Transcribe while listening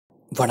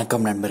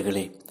வணக்கம்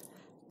நண்பர்களே.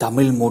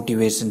 Tamil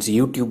motivations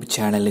YouTube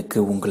சேனலுக்கு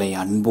உங்களை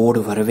அன்போடு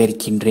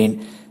வரவேற்கின்றேன்.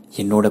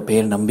 என்னோட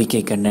பேர்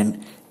நம்பிக்கை கண்ணன்.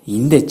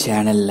 இந்த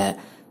சேனலில்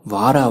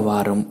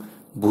வாரம்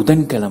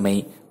புதன்கிழமை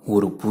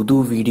ஒரு புது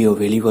வீடியோ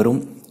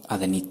வெளிவரும்.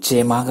 அதை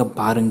நிச்சயமாக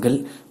பாருங்கள்,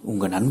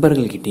 உங்கள்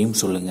நண்பர்கள்கிட்டையும்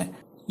சொல்லுங்கள்.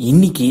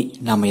 இன்னைக்கு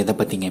நாம் எதை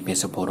பற்றிங்க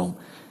பேச போகிறோம்?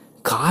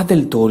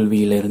 காதல்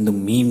தோல்வியிலிருந்து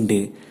மீண்டு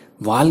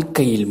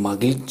வாழ்க்கையில்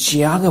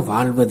மகிழ்ச்சியாக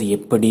வாழ்வது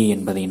எப்படி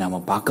என்பதை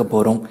நாம் பார்க்க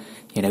போகிறோம்.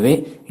 எனவே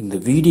இந்த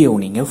வீடியோ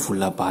நீங்கள்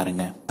ஃபுல்லாக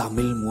பாருங்கள்.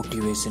 தமிழ்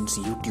மோட்டிவேஷன்ஸ்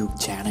யூடியூப்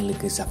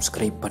சேனலுக்கு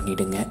சப்ஸ்கிரைப்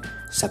பண்ணிடுங்க.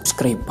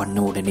 சப்ஸ்கிரைப் பண்ண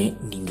உடனே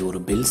நீங்கள் ஒரு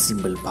பெல்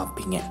சிம்பிள்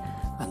பார்ப்பீங்க.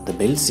 அந்த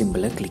பெல்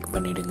சிம்பிளை கிளிக்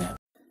பண்ணிடுங்க.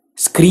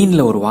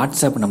 ஸ்க்ரீனில் ஒரு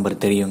வாட்ஸ்அப்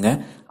நம்பர் தெரியுங்க,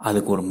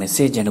 அதுக்கு ஒரு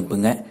மெசேஜ்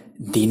அனுப்புங்க.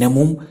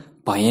 தினமும்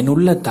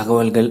பயனுள்ள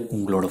தகவல்கள்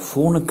உங்களோட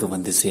ஃபோனுக்கு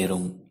வந்து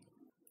சேரும்.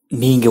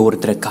 நீங்கள்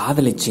ஒருத்தரை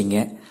காதலிச்சிங்க,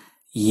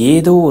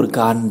 ஏதோ ஒரு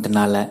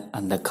காரணத்தினால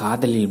அந்த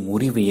காதலில்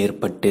முறிவு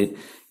ஏற்பட்டு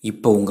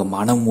இப்போ உங்கள்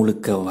மனம்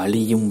முழுக்க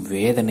வலியும்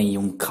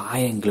வேதனையும்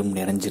காயங்களும்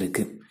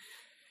நிறைஞ்சிருக்கு.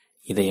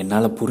 இதை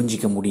என்னால்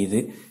புரிஞ்சிக்க முடியுது.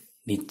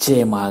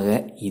 நிச்சயமாக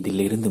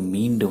இதிலிருந்து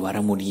மீண்டு வர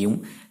முடியும்.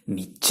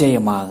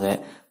 நிச்சயமாக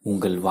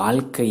உங்கள்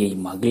வாழ்க்கையை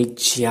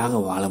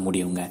மகிழ்ச்சியாக வாழ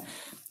முடியுங்க.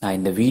 நான்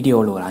இந்த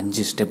வீடியோவில் ஒரு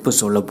 5 ஸ்டெப்பு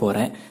சொல்ல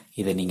போகிறேன்.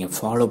 இதை நீங்கள்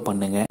ஃபாலோ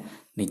பண்ணுங்கள்.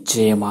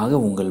 நிச்சயமாக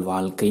உங்கள்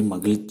வாழ்க்கை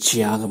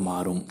மகிழ்ச்சியாக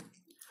மாறும்.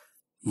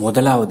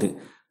 முதலாவது,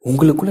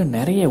 உங்களுக்குள்ள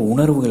நிறைய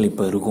உணர்வுகள்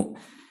இப்போ இருக்கும்.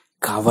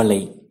 கவலை,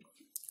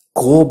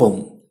 கோபம்,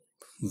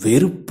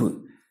 வெறுப்பு,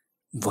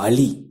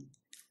 வலி,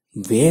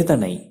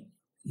 வேதனை,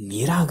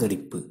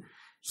 நிராகரிப்பு,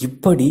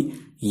 இப்படி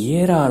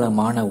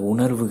ஏராளமான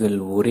உணர்வுகள்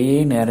ஒரே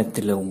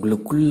நேரத்தில்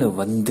உங்களுக்குள்ள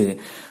வந்து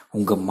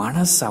உங்க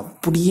மனசை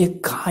அப்படியே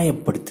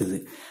காயப்படுத்துது.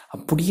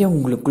 அப்படியே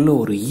உங்களுக்குள்ள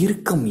ஒரு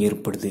இறுக்கம்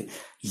ஏற்படுது.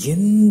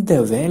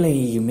 எந்த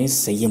வேலையுமே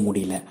செய்ய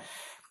முடியல.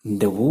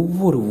 இந்த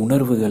ஒவ்வொரு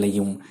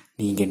உணர்வுகளையும்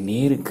நீங்க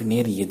நேருக்கு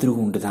நேர்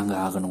எதிர்கொண்டு தாங்க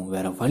ஆகணும்.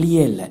 வேற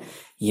வழியே இல்லை.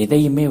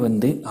 எதையுமே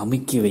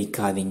அமுக்கி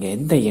வைக்காதீங்க.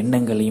 எந்த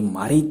எண்ணங்களையும்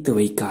மறைத்து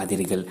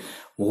வைக்காதீர்கள்.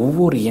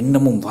 ஒவ்வொரு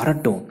எண்ணமும்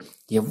வரட்டும்.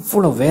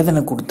 எவ்வளவு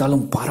வேதனை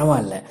கொடுத்தாலும்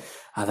பரவாயில்ல,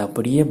 அதை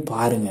அப்படியே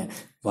பாருங்க.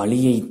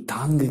 வலியை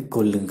தாங்கிக்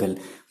கொள்ளுங்கள்,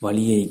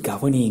 வலியை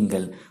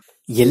கவனியுங்கள்.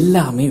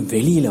 எல்லாமே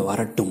வெளியில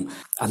வரட்டும்.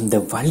 அந்த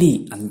வலி,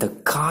 அந்த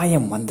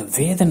காயம், அந்த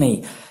வேதனை,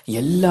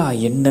 எல்லா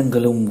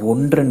எண்ணங்களும்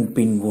ஒன்றன்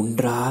பின்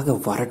ஒன்றாக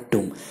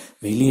வரட்டும்,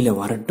 வெளியில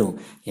வரட்டும்.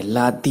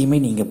 எல்லாத்தையுமே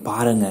நீங்க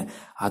பாருங்க.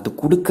 அது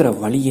கொடுக்கிற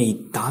வலியை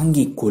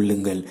தாங்கிக்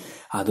கொள்ளுங்கள்,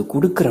 அது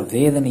கொடுக்கிற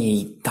வேதனையை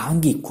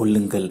தாங்கிக்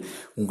கொள்ளுங்கள்.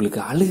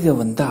 உங்களுக்கு அழுக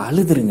வந்தா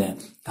அழுதுருங்க,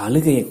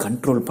 அழுகையை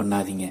கண்ட்ரோல்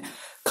பண்ணாதீங்க.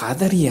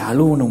 கதறி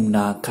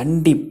அழுவணும்னா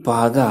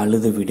கண்டிப்பாக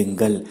அழுது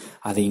விடுங்கள்.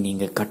 அதை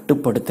நீங்க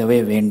கட்டுப்படுத்தவே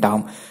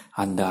வேண்டாம்.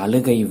 அந்த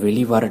அழுகை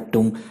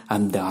வெளிவரட்டும்.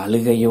 அந்த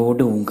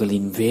அழுகையோடு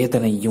உங்களின்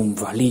வேதனையும்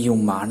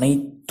வலியும்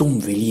அனைத்தும்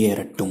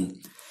வெளியேறட்டும்.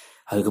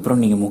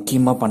 அதுக்கப்புறம் நீங்க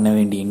முக்கியமா பண்ண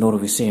வேண்டிய இன்னொரு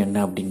விஷயம் என்ன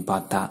அப்படின்னு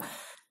பார்த்தா,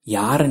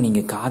 யாரை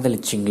நீங்க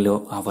காதலிச்சிங்களோ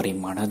அவரை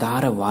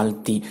மனதார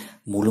வாழ்த்தி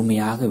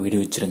முழுமையாக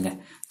விடுவிச்சிருங்க.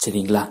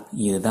 சரிங்களா?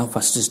 இதுதான்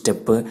ஃபர்ஸ்ட்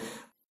ஸ்டெப்பு.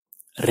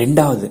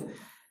 ரெண்டாவது,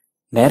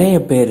 நிறைய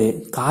பேர்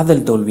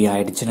காதல் தோல்வி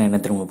ஆயிடுச்சுன்னா என்ன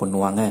திரும்ப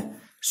பண்ணுவாங்க?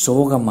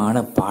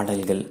 சோகமான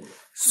பாடல்கள்,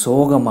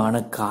 சோகமான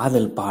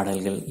காதல்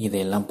பாடல்கள்,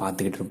 இதையெல்லாம்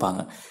பார்த்துக்கிட்டு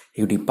இருப்பாங்க.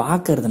 இப்படி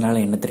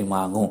பார்க்கறதுனால என்ன தெரியுமா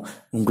ஆகும்?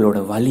 உங்களோட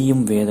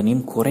வலியும்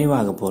வேதனையும்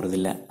குறைவாக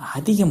போறதில்லை,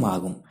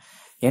 அதிகமாகும்.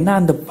 ஏன்னா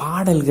அந்த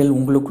பாடல்கள்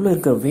உங்களுக்குள்ள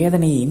இருக்கிற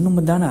வேதனையை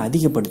இன்னும் தானே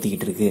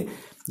அதிகப்படுத்திக்கிட்டு இருக்கு.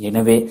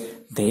 எனவே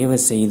தயவு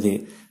செய்து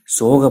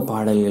சோக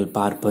பாடல்கள்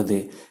பார்ப்பது,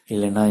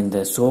 இல்லைன்னா இந்த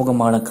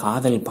சோகமான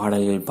காதல்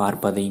பாடல்கள்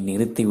பார்ப்பதை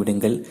நிறுத்தி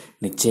விடுங்கள்.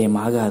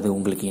 நிச்சயமாக அது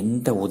உங்களுக்கு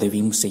எந்த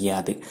உதவியும்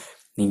செய்யாது.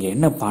 நீங்க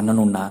என்ன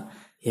பண்ணணும்னா,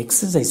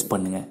 எக்ஸசைஸ்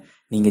பண்ணுங்க.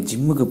 நீங்க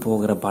ஜிம்முக்கு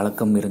போகிற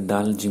பழக்கம்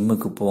இருந்தால்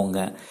ஜிம்முக்கு போங்க,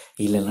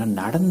 இல்லைன்னா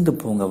நடந்து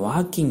போங்க,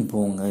 வாக்கிங்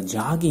போங்க,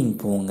 ஜாகிங்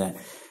போங்க,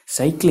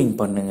 சைக்கிளிங்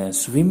பண்ணுங்க,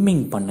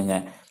 ஸ்விம்மிங் பண்ணுங்க.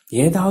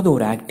 ஏதாவது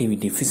ஒரு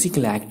ஆக்டிவிட்டி,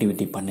 பிசிக்கல்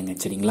ஆக்டிவிட்டி பண்ணுங்க.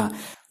 சரிங்களா?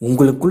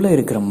 உங்களுக்குள்ள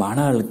இருக்கிற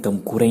மன அழுத்தம்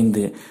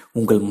குறைந்து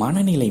உங்கள்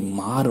மனநிலை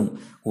மாறும்.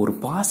 ஒரு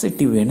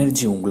பாசிட்டிவ்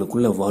எனர்ஜி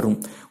உங்களுக்குள்ள வரும்,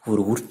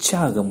 ஒரு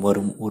உற்சாகம்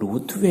வரும், ஒரு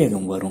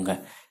உத்வேகம் வருங்க.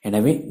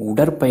 எனவே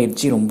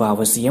உடற்பயிற்சி ரொம்ப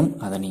அவசியம்.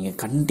 அதை நீங்க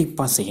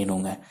கண்டிப்பா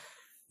செய்யணுங்க.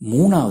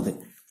 மூணாவது,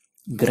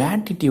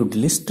 கிராட்டிடியூட்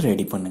லிஸ்ட்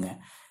ரெடி பண்ணுங்க.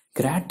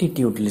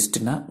 கிராட்டிடியூட்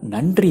லிஸ்ட்னா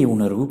நன்றி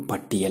உணர்வு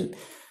பட்டியல்.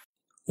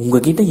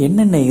 உங்ககிட்ட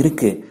என்னென்ன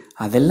இருக்கு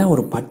அதெல்லாம்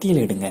ஒரு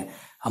பட்டியல் எடுங்க.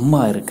 அம்மா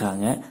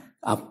இருக்காங்க,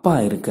 அப்பா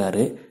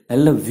இருக்காரு,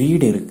 நல்ல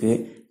வீடு இருக்கு,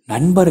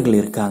 நண்பர்கள்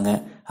இருக்காங்க,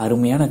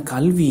 அருமையான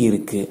கல்வி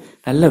இருக்கு,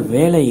 நல்ல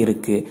வேலை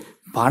இருக்கு,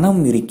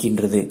 பணம்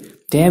இருக்கின்றது,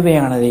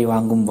 தேவையானதை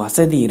வாங்கும்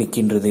வசதி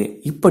இருக்கின்றது.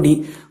 இப்படி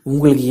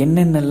உங்களுக்கு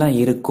என்னென்னலாம்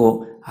இருக்கோ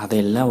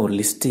அதெல்லாம் ஒரு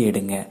லிஸ்ட்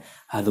எடுங்க.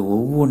 அது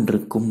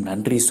ஒவ்வொன்றுக்கும்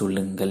நன்றி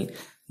சொல்லுங்கள்,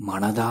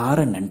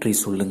 மனதார நன்றி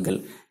சொல்லுங்கள்.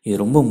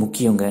 இது ரொம்ப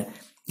முக்கியங்க.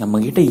 நம்ம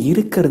கிட்ட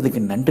இருக்கிறதுக்கு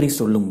நன்றி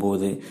சொல்லும்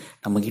போது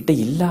நம்ம கிட்ட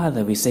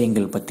இல்லாத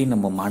விஷயங்கள் பத்தி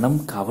நம்ம மனம்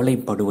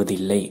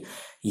கவலைப்படுவதில்லை.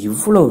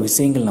 இவ்வளோ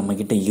விஷயங்கள் நம்ம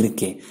கிட்ட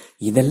இருக்கே,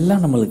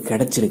 இதெல்லாம் நம்மளுக்கு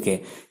கிடைச்சிருக்கே,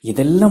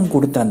 இதெல்லாம்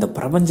கொடுத்த அந்த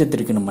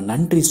பிரபஞ்சத்திற்கு நம்ம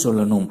நன்றி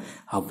சொல்லணும்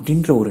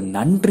அப்படின்ற ஒரு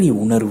நன்றி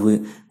உணர்வு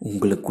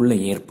உங்களுக்குள்ள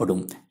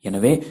ஏற்படும்.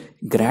 எனவே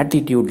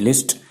கிராட்டிடியூட்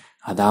லிஸ்ட்,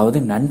 அதாவது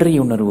நன்றி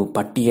உணர்வு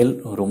பட்டியல்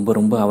ரொம்ப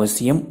ரொம்ப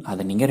அவசியம்.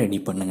 அதை நீங்க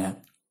ரெடி பண்ணுங்க.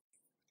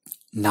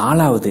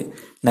 4வது,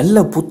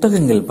 நல்ல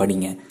புத்தகங்கள்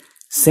படிங்க.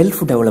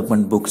 செல்ஃப்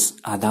டெவலப்மெண்ட் புக்ஸ்,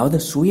 அதாவது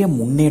சுய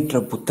முன்னேற்ற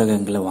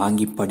புத்தகங்களை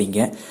வாங்கி படிங்க.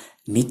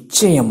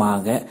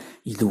 நிச்சயமாக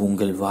இது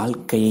உங்கள்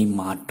வாழ்க்கையை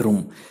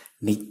மாற்றும்.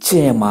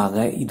 நிச்சயமாக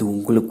இது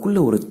உங்களுக்குள்ள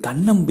ஒரு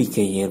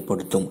தன்னம்பிக்கையை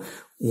ஏற்படுத்தும்.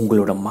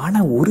 உங்களோட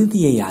மன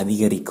உறுதியை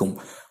அதிகரிக்கும்.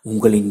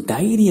 உங்களின்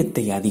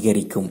தைரியத்தை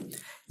அதிகரிக்கும்.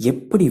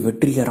 எப்படி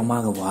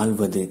வெற்றிகரமாக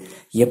வாழ்வது,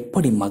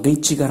 எப்படி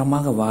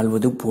மகிழ்ச்சிகரமாக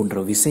வாழ்வது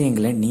போன்ற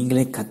விஷயங்களை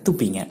நீங்களே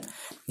கத்துப்பீங்க.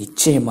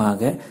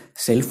 நிச்சயமாக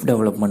செல்ஃப்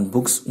டெவலப்மெண்ட்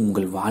புக்ஸ்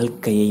உங்கள்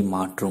வாழ்க்கையை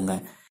மாற்றுங்க.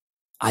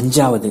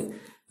 5வது,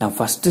 நான்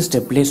ஃபர்ஸ்ட்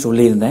ஸ்டெப்லேயே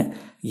சொல்லியிருந்தேன்,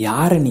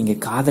 யாரை நீங்க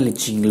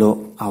காதலிச்சீங்களோ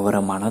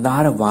அவரை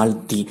மனதார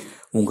வாழ்த்தி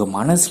உங்க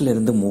மனசுல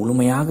இருந்து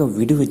முழுமையாக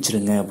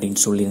விடுவிச்சிருங்க அப்படின்னு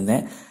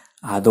சொல்லியிருந்தேன்.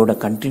 அதோட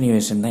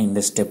கண்டினியூவேஷன் தான்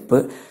இந்த ஸ்டெப்பு.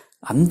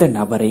 அந்த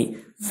நபரை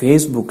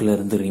ஃபேஸ்புக்கில்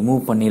இருந்து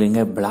ரிமூவ் பண்ணிடுங்க,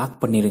 பிளாக்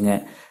பண்ணிடுங்க.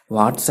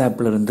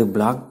 வாட்ஸ்ஆப்பில் இருந்து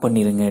பிளாக்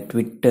பண்ணிடுங்க.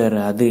 ட்விட்டர்,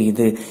 அது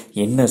இது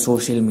என்ன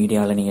சோஷியல்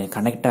மீடியாவில் நீங்கள்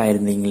கனெக்ட்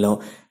ஆகிருந்தீங்களோ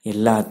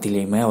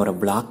எல்லாத்திலையுமே அவரை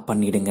பிளாக்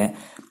பண்ணிடுங்க.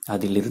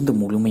 அதிலிருந்து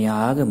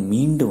முழுமையாக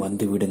மீண்டு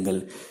வந்து விடுங்கள்.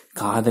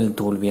 காதல்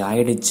தோல்வி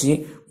ஆயிடுச்சு,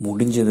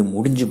 முடிஞ்சது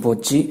முடிஞ்சு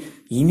போச்சு.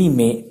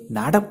 இனிமே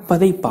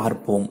நடப்பதை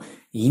பார்ப்போம்.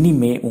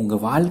 இனிமே உங்க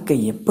வாழ்க்கை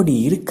எப்படி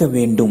இருக்க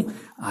வேண்டும்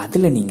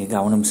அதுல நீங்க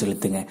கவனம்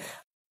செலுத்துங்க.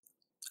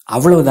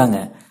 அவ்வளவுதாங்க.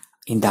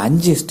 இந்த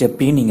 5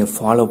 ஸ்டெப்பையும் நீங்க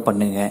ஃபாலோ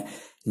பண்ணுங்க.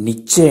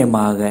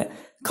 நிச்சயமாக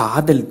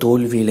காதல்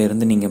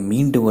தோல்வியிலிருந்து நீங்க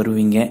மீண்டு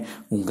வருவீங்க.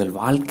 உங்கள்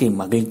வாழ்க்கை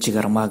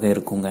மகிழ்ச்சிகரமாக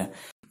இருக்குங்க.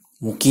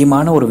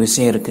 முக்கியமான ஒரு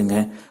விஷயம் இருக்குங்க.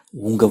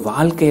 உங்க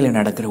வாழ்க்கையில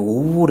நடக்கிற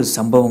ஒவ்வொரு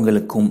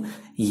சம்பவங்களுக்கும்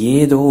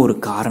ஏதோ ஒரு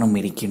காரணம்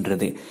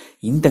இருக்கின்றது.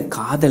 இந்த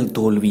காதல்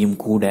தோல்வியும்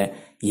கூட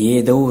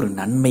ஏதோ ஒரு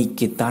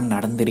நன்மைக்குத்தான்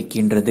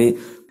நடந்திருக்கின்றது.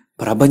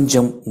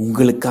 பிரபஞ்சம்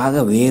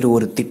உங்களுக்காக வேறு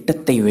ஒரு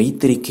திட்டத்தை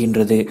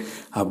வைத்திருக்கின்றது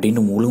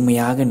அப்படின்னு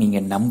முழுமையாக நீங்க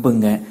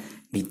நம்புங்க.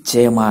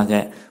 நிச்சயமாக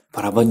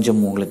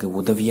பிரபஞ்சம் உங்களுக்கு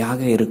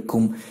உதவியாக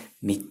இருக்கும்.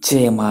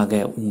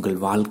 நிச்சயமாக உங்கள்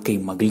வாழ்க்கை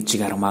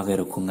மகிழ்ச்சிகரமாக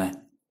இருக்குங்க.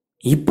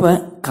 இப்ப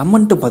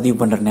கமெண்ட் பதிவு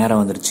பண்ற நேரம்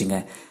வந்துருச்சுங்க.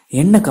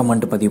 என்ன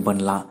கமெண்ட் பதிவு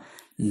பண்ணலாம்?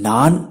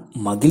 நான்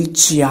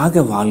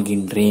மகிழ்ச்சியாக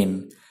வாழ்கின்றேன்.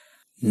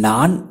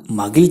 நான்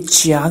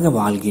மகிழ்ச்சியாக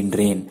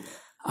வாழ்கின்றேன்.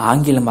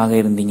 ஆங்கிலமாக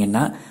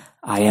இருந்தீங்கன்னா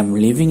ஐ ஆம்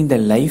லிவிங் த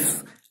லைஃப்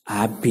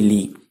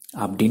ஹாப்பிலி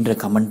அப்படின்ற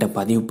கமெண்ட்டை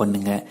பதிவு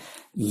பண்ணுங்க.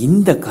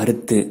 இந்த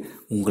கருத்து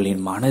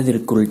உங்களின்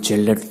மனதிற்குள்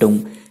செல்லட்டும்.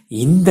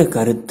 இந்த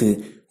கருத்து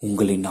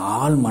உங்களின்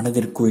ஆழ்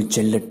மனதிற்குள்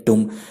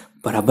செல்லட்டும்.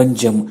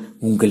 பிரபஞ்சம்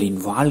உங்களின்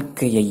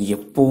வாழ்க்கையை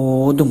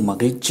எப்போதும்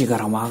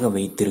மகிழ்ச்சிகரமாக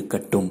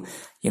வைத்திருக்கட்டும்.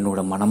 என்னோட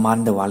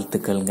மனமார்ந்த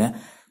வாழ்த்துக்கள்ங்க.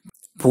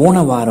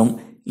 போன வாரம்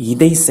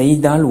இதை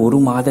செய்தால் 1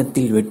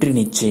 மாதத்தில் வெற்றி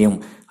நிச்சயம்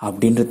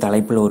அப்படின்ற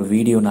தலைப்பில் ஒரு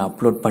வீடியோ நான்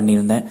அப்லோட்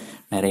பண்ணியிருந்தேன்.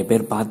 நிறைய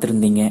பேர்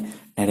பார்த்துருந்தீங்க,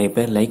 நிறைய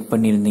பேர் லைக்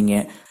பண்ணியிருந்தீங்க.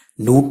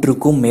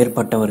 100க்கும்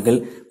மேற்பட்டவர்கள்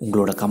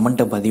உங்களோட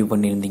கமெண்ட்டை பதிவு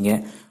பண்ணியிருந்தீங்க.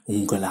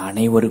 உங்கள்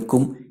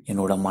அனைவருக்கும்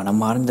என்னோட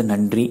மனமார்ந்த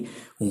நன்றி.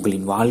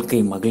 உங்களின் வாழ்க்கை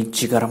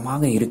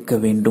மகிழ்ச்சிகரமாக இருக்க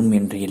வேண்டும்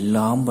என்று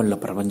எல்லாம் வல்ல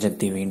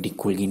பிரபஞ்சத்தை வேண்டிக்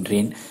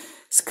கொள்கின்றேன்.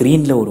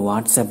 ஸ்கிரீன்ல ஒரு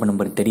வாட்ஸ்அப்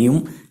நம்பர் தெரியும்,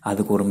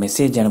 அதுக்கு ஒரு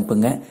மெசேஜ்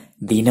அனுப்புங்க.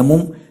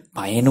 தினமும்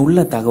பயனுள்ள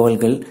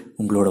தகவல்கள்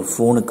உங்களோட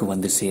போனுக்கு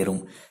வந்து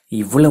சேரும்.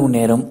 இவ்வளவு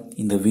நேரம்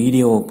இந்த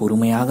வீடியோவை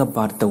பொறுமையாக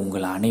பார்த்த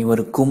உங்கள்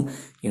அனைவருக்கும்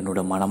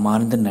என்னோட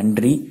மனமார்ந்த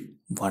நன்றி.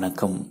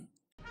 வணக்கம்.